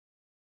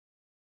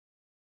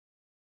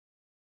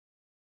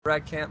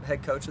Brad Camp,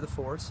 head coach of the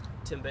Force.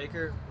 Tim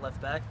Baker,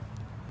 left back.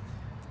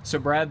 So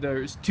Brad,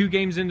 there's 2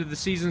 games into the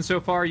season so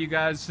far. You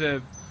guys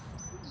have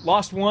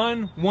lost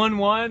one, won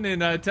one,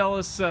 and tell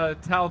us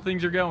how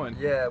things are going.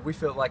 Yeah, we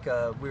feel like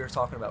we were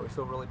talking about. We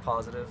feel really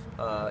positive.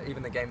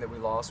 Even the game that we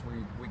lost,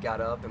 we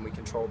got up and we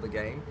controlled the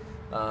game,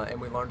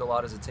 and we learned a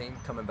lot as a team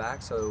coming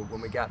back. So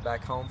when we got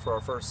back home for our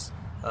first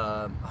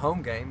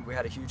home game, we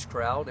had a huge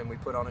crowd and we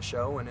put on a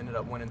show and ended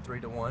up winning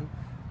 3-1.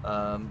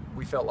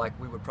 We felt like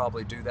we would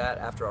probably do that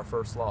after our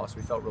first loss.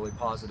 We felt really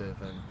positive,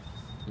 and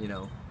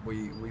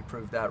we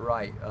proved that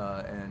right,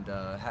 and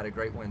had a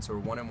great win. So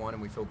we're 1-1,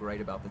 and we feel great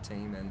about the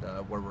team and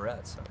where we're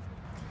at. So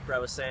Brad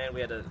was saying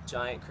we had a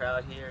giant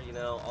crowd here.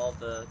 All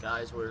the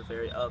guys were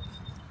very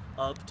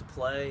up to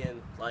play,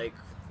 and like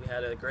we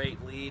had a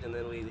great lead, and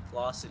then we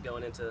lost it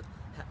going into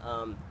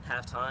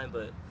halftime.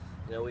 But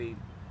we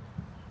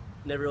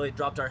never really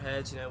dropped our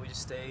heads. We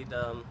just stayed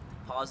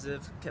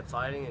positive, kept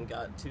fighting, and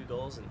got 2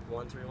 goals and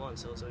won 3-1.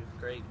 So it was a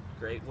great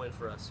win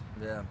for us.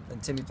 Yeah,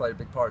 and Timmy played a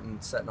big part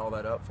in setting all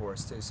that up for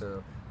us too.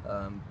 So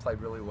played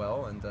really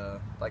well, and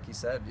like he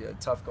said,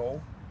 tough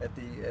goal at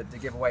the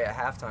giveaway at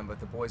halftime.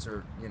 But the boys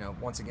are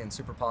once again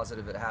super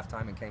positive at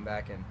halftime and came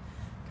back and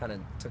kind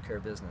of took care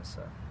of business.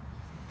 So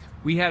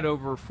we had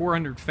over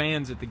 400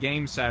 fans at the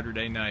game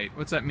Saturday night.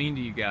 What's that mean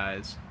to you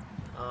guys?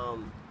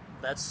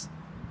 That's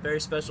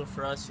very special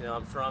for us.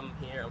 I'm from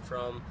here. I'm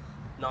from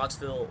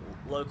Knoxville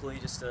locally.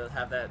 Just to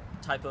have that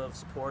type of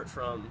support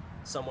from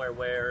somewhere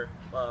where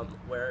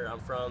I'm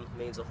from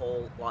means a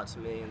whole lot to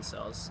me, and so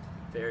I was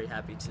very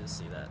happy to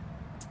see that.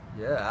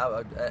 Yeah, I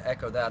would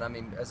echo that. I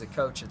mean, as a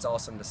coach, it's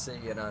awesome to see,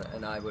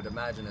 and I would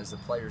imagine as the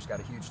players got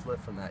a huge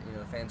lift from that.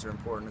 The fans are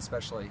important,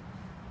 especially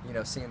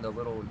seeing the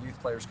little youth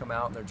players come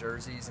out in their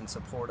jerseys and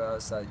support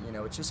us.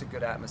 It's just a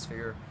good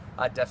atmosphere.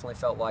 I definitely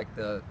felt like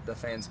the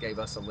fans gave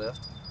us a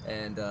lift,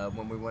 and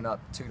when we went up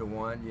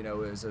 2-1, it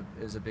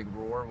was a big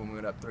roar. When we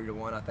went up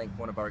 3-1, I think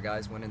one of our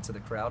guys went into the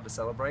crowd to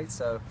celebrate.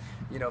 So,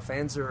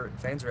 fans are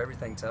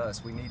everything to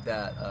us. We need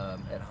that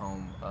at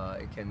home.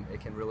 It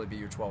can really be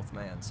your 12th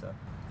man. So.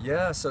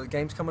 Yeah, so the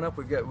game's coming up.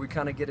 We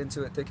kind of get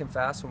into it thick and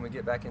fast when we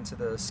get back into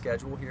the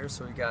schedule here.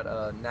 So we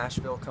got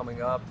Nashville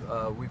coming up.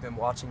 We've been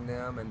watching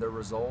them and their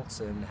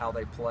results and how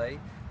they play.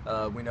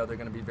 We know they're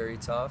going to be very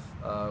tough.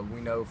 We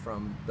know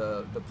from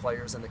the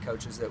players and the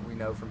coaches that we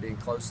know from being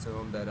close to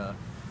them that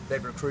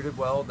they've recruited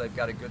well. They've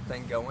got a good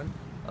thing going.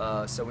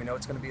 So we know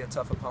it's going to be a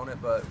tough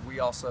opponent, but we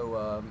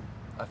also,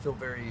 I feel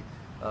very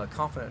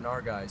confident in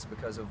our guys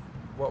because of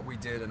what we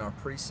did in our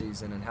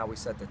preseason and how we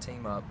set the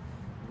team up.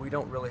 We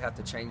don't really have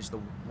to change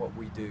what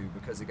we do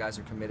because the guys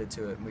are committed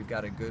to it, and we've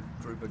got a good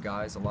group of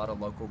guys, a lot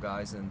of local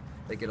guys, and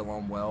they get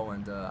along well,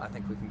 and I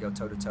think we can go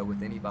toe-to-toe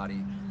with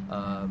anybody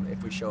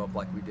if we show up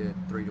like we did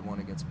 3-1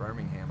 against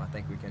Birmingham. I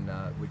think we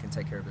can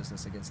take care of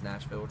business against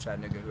Nashville,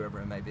 Chattanooga, whoever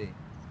it may be.